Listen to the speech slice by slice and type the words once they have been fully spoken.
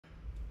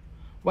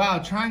Wow,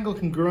 triangle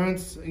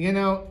congruence,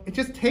 it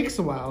just takes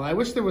a while. I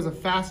wish there was a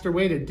faster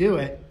way to do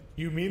it.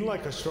 You mean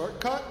like a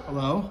shortcut?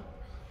 Hello?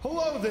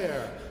 Hello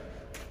there.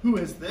 Who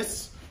is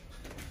this?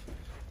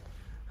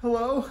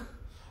 Hello?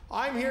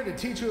 I'm here to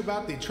teach you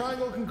about the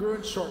triangle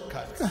congruence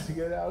shortcuts. Gotta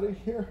get out of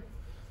here.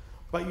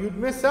 But you'd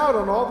miss out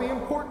on all the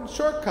important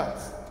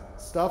shortcuts.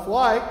 Stuff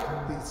like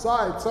the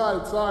side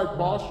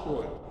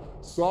postulate.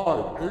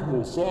 Side,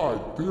 angle,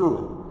 side,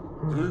 theorem.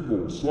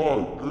 Angle,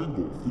 side,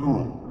 angle,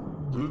 theorem.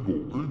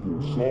 Angle,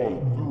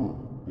 side,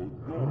 theorem.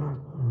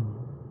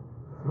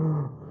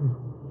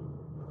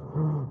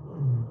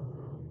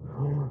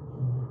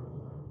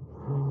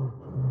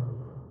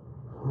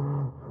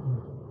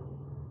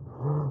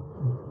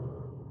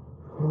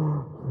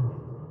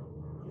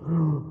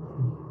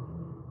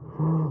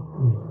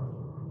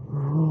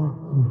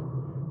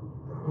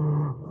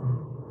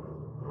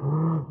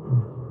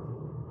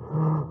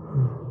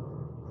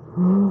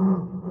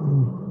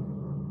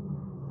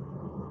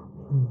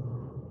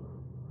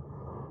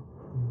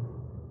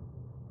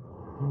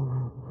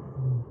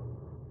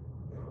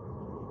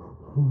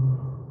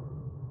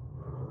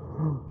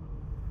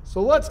 So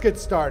let's get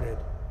started.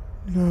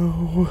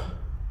 No.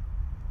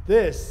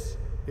 This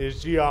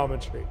is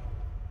geometry.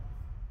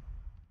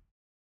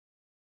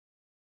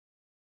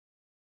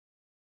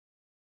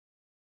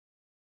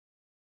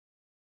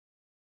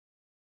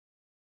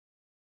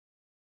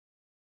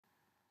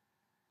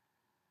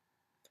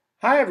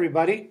 Hi,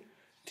 everybody.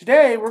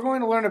 Today we're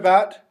going to learn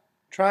about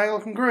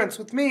triangle congruence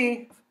with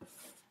me,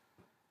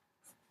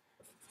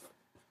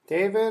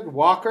 David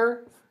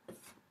Walker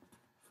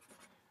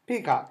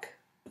Peacock.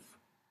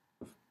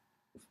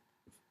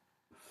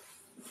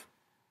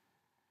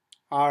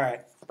 All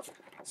right.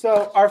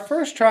 So our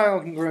first triangle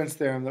congruence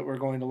theorem that we're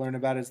going to learn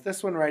about is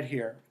this one right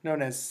here,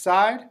 known as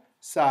side,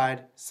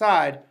 side,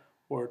 side,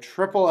 or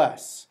triple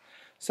S.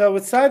 So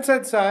with side,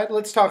 side, side,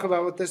 let's talk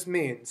about what this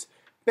means.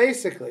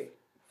 Basically,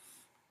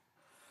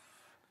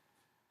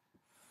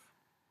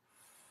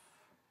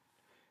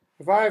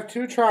 if I have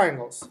two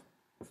triangles,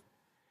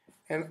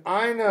 and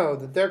I know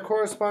that their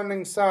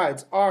corresponding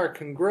sides are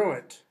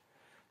congruent,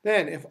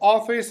 then if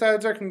all three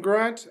sides are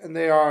congruent and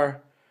they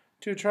are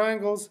two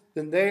triangles,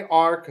 then they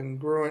are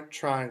congruent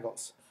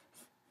triangles.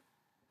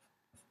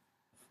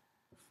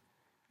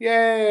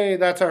 Yay,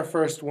 that's our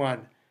first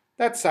one.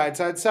 That's side,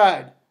 side,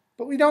 side.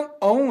 But we don't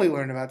only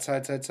learn about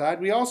side, side,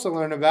 side. We also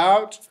learn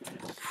about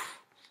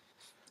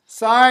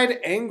side,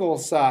 angle,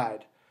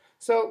 side.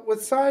 So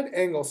with side,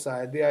 angle,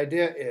 side, the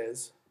idea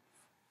is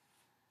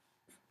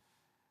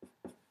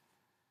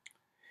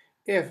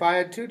if I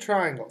had two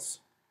triangles,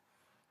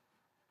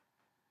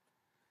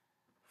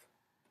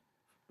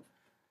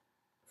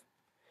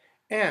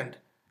 and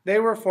they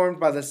were formed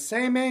by the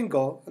same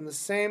angle and the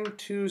same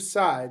two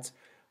sides,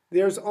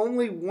 there's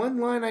only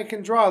one line I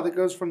can draw that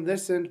goes from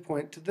this end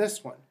point to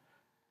this one.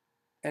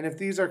 And if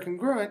these are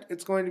congruent,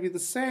 it's going to be the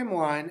same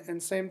line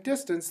and same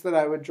distance that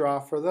I would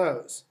draw for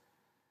those.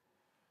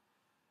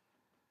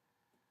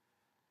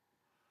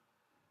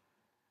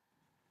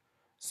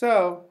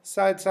 So,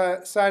 side,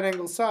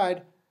 angle,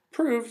 side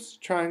proves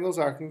triangles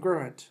are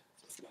congruent.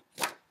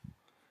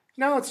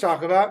 Now let's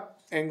talk about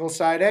angle,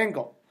 side,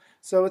 angle.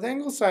 So with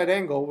angle, side,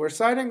 angle, where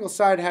side, angle,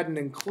 side had an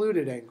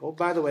included angle,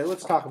 by the way,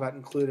 let's talk about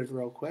included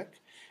real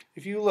quick.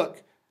 If you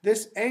look,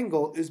 this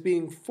angle is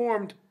being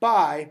formed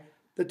by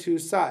the two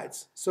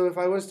sides. So if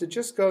I was to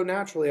just go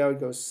naturally, I would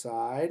go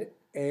side,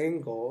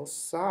 angle,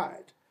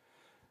 side.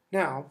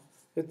 Now,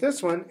 with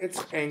this one,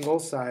 it's angle,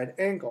 side,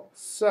 angle.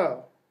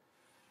 So,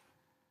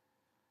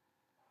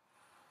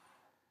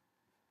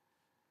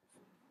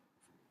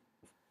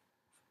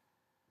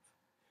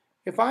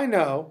 if I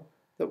know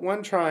that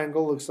one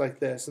triangle looks like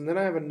this, and then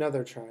I have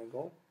another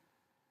triangle,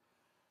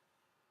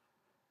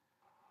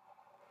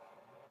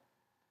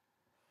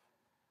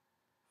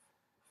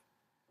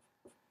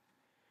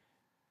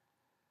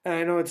 and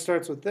I know it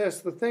starts with this,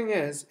 the thing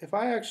is, if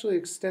I actually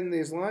extend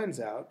these lines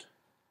out,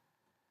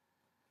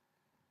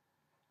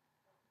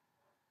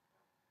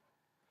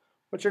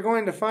 what you're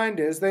going to find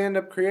is they end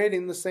up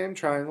creating the same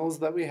triangles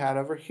that we had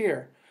over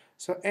here.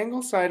 So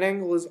angle, side,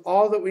 angle is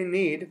all that we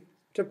need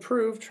to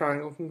prove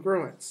triangle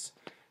congruence.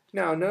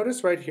 Now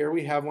notice right here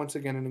we have once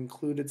again an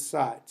included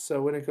side.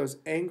 So when it goes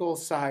angle,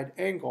 side,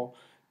 angle,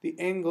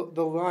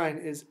 the line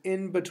is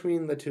in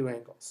between the two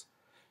angles.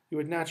 You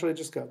would naturally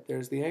just go,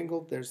 there's the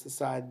angle, there's the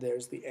side,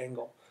 there's the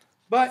angle.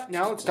 But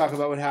now let's talk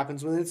about what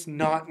happens when it's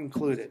not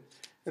included.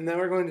 And then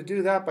we're going to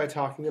do that by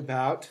talking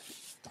about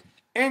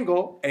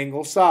angle,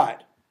 angle,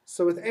 side.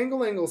 So with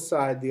angle, angle,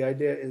 side, the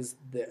idea is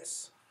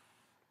this.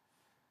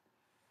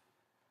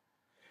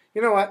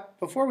 You know what?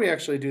 Before we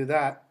actually do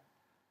that,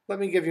 let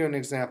me give you an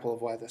example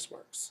of why this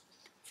works.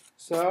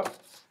 So,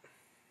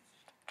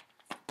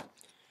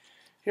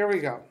 here we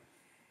go.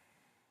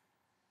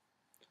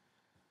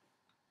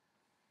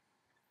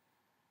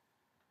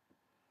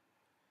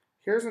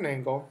 Here's an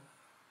angle,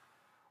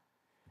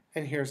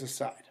 and here's a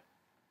side.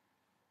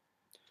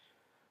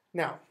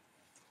 Now,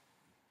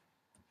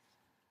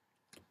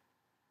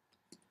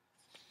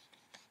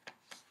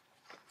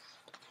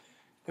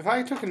 if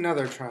I took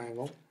another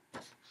triangle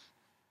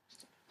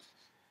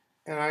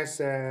and I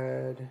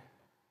said,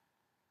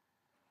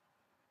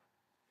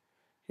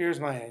 here's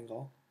my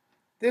angle,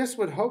 this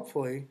would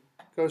hopefully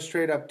go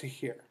straight up to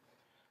here.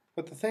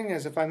 But the thing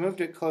is, if I moved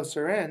it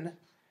closer in,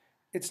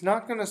 it's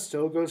not going to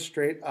still go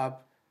straight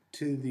up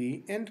to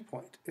the end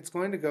point. It's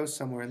going to go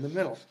somewhere in the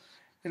middle.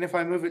 And if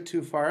I move it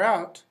too far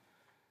out,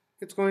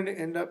 it's going to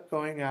end up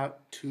going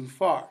out too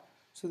far.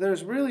 So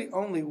there's really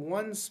only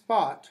one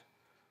spot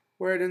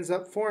where it ends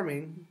up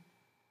forming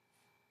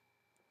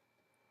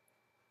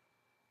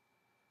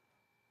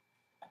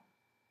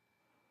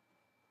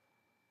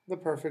the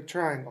perfect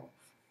triangle.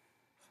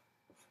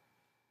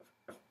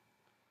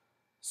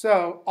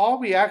 So all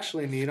we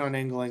actually need on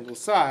angle, angle,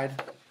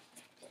 side,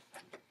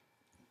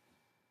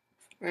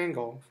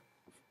 angle,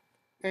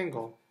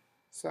 angle,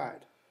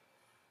 side.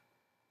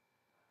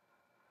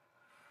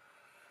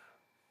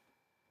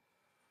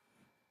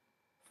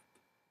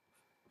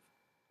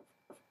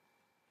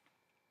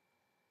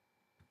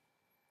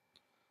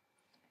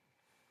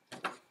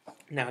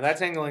 Now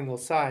that's angle, angle,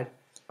 side.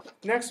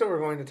 Next what we're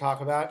going to talk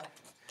about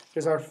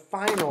is our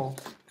final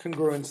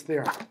congruence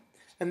theorem.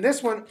 And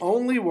this one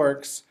only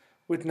works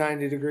with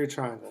 90-degree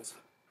triangles.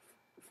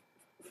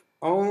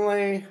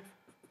 Only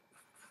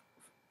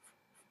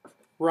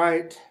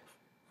right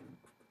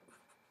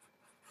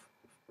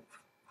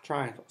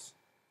triangles.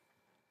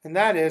 And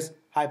that is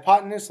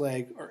hypotenuse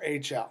leg, or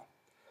HL.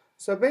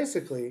 So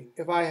basically,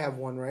 if I have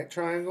one right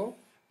triangle,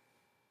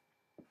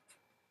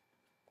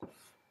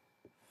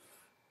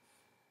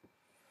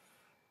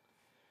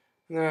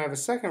 and then I have a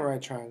second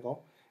right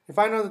triangle, if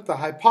I know that the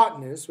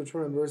hypotenuse, which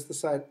remember is the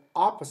side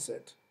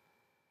opposite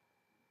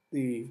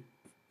the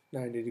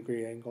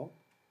 90-degree angle,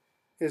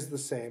 is the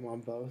same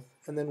on both,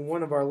 and then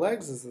one of our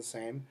legs is the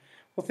same,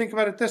 well, think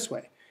about it this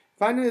way.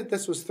 If I knew that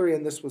this was 3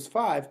 and this was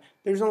 5,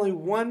 there's only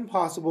one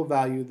possible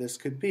value this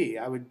could be.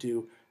 I would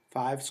do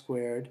 5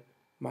 squared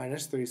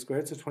minus 3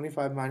 squared, so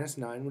 25 minus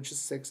 9, which is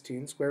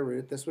 16 square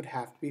root. This would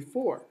have to be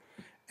 4.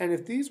 And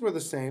if these were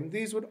the same,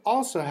 these would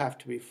also have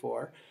to be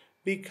 4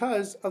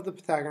 because of the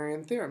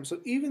Pythagorean theorem. So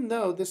even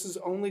though this is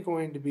only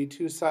going to be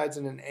two sides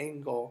in an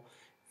angle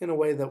in a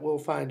way that we'll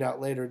find out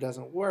later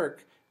doesn't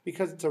work,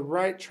 because it's a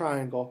right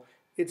triangle,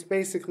 it's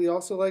basically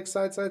also like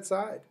side, side,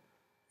 side,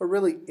 or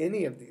really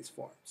any of these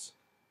forms.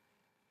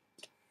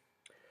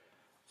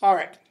 All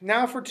right,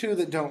 now for two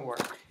that don't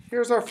work.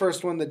 Here's our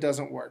first one that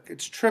doesn't work.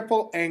 It's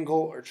triple angle,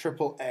 or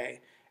triple A.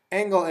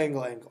 Angle,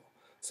 angle, angle.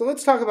 So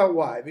let's talk about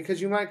why,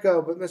 because you might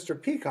go, but Mr.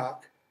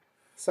 Peacock,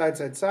 side,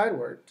 side, side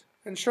worked.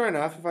 And sure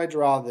enough, if I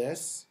draw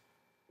this,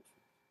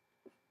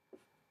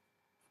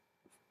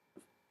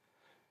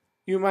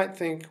 you might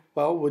think,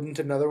 well, wouldn't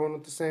another one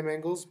with the same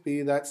angles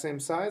be that same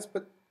size?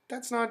 But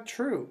that's not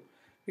true.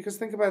 Because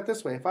think about it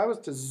this way. If I was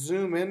to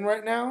zoom in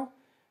right now,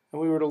 and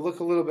we were to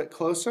look a little bit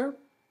closer,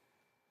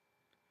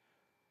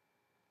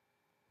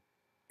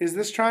 is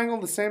this triangle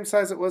the same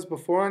size it was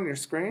before on your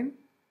screen?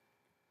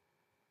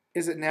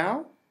 Is it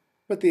now?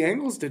 But the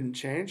angles didn't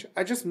change.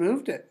 I just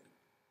moved it.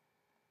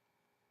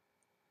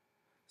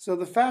 So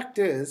the fact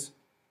is,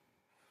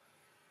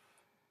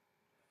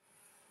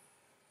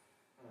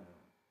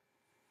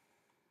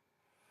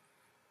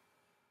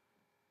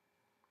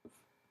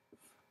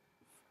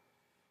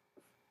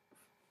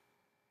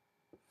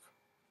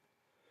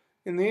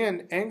 in the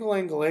end, angle,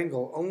 angle,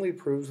 angle only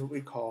proves what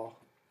we call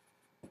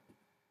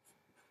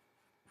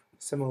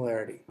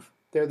similarity.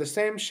 They're the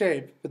same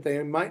shape, but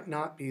they might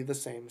not be the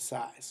same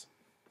size.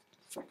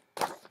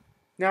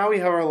 Now we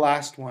have our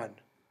last one,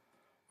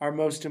 our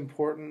most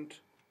important,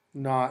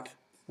 not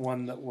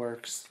one that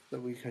works,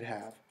 that we could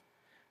have.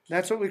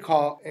 That's what we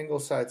call angle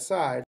side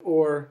side,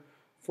 or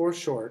for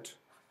short,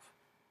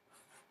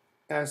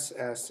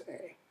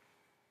 SSA.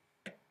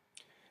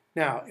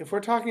 Now, if we're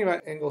talking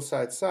about angle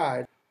side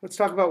side, let's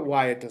talk about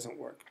why it doesn't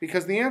work.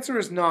 Because the answer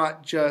is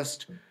not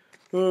just,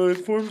 it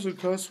forms a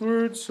cuss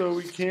word, so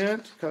we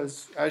can't,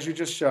 because as you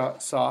just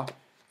saw,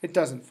 it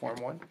doesn't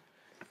form one.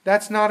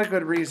 That's not a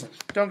good reason.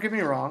 Don't get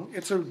me wrong,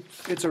 it's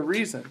a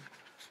reason.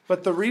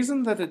 But the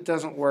reason that it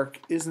doesn't work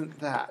isn't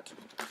that.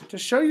 To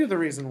show you the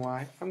reason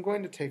why, I'm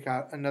going to take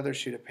out another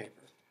sheet of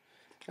paper,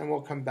 and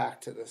we'll come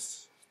back to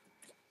this.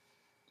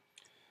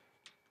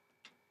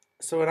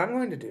 So what I'm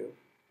going to do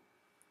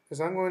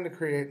is I'm going to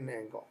create an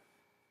angle.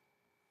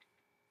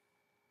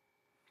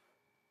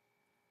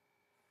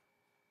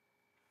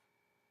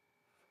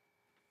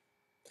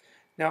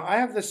 Now I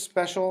have this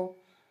special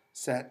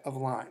set of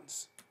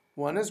lines.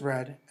 One is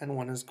red and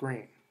one is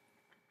green.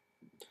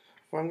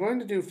 What I'm going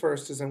to do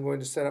first is I'm going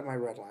to set up my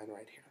red line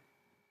right here.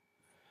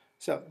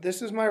 So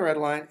this is my red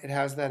line. It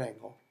has that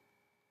angle.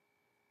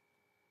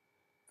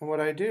 And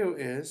what I do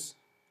is,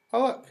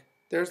 oh look,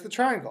 there's the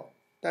triangle.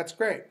 That's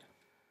great.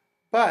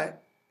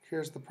 But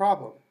here's the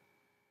problem.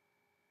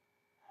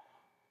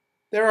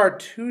 There are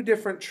two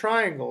different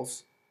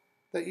triangles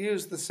that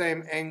use the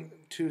same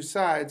two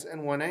sides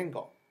and one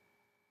angle.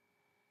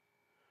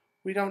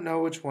 We don't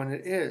know which one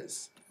it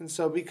is. And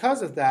so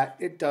because of that,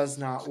 it does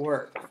not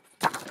work.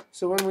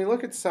 So when we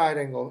look at side,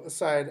 angle,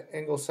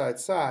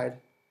 side,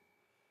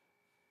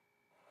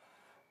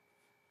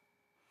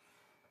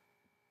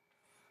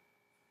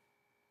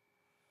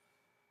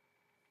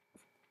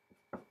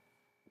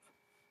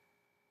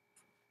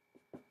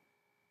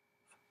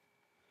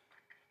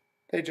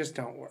 They just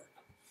don't work.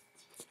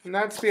 And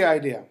that's the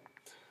idea.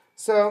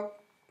 So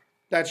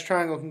that's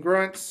triangle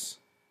congruence.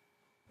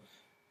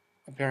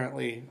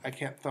 Apparently, I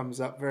can't thumbs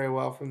up very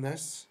well from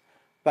this,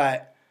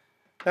 but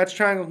that's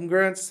triangle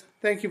congruence.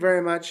 Thank you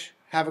very much.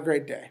 Have a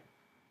great day.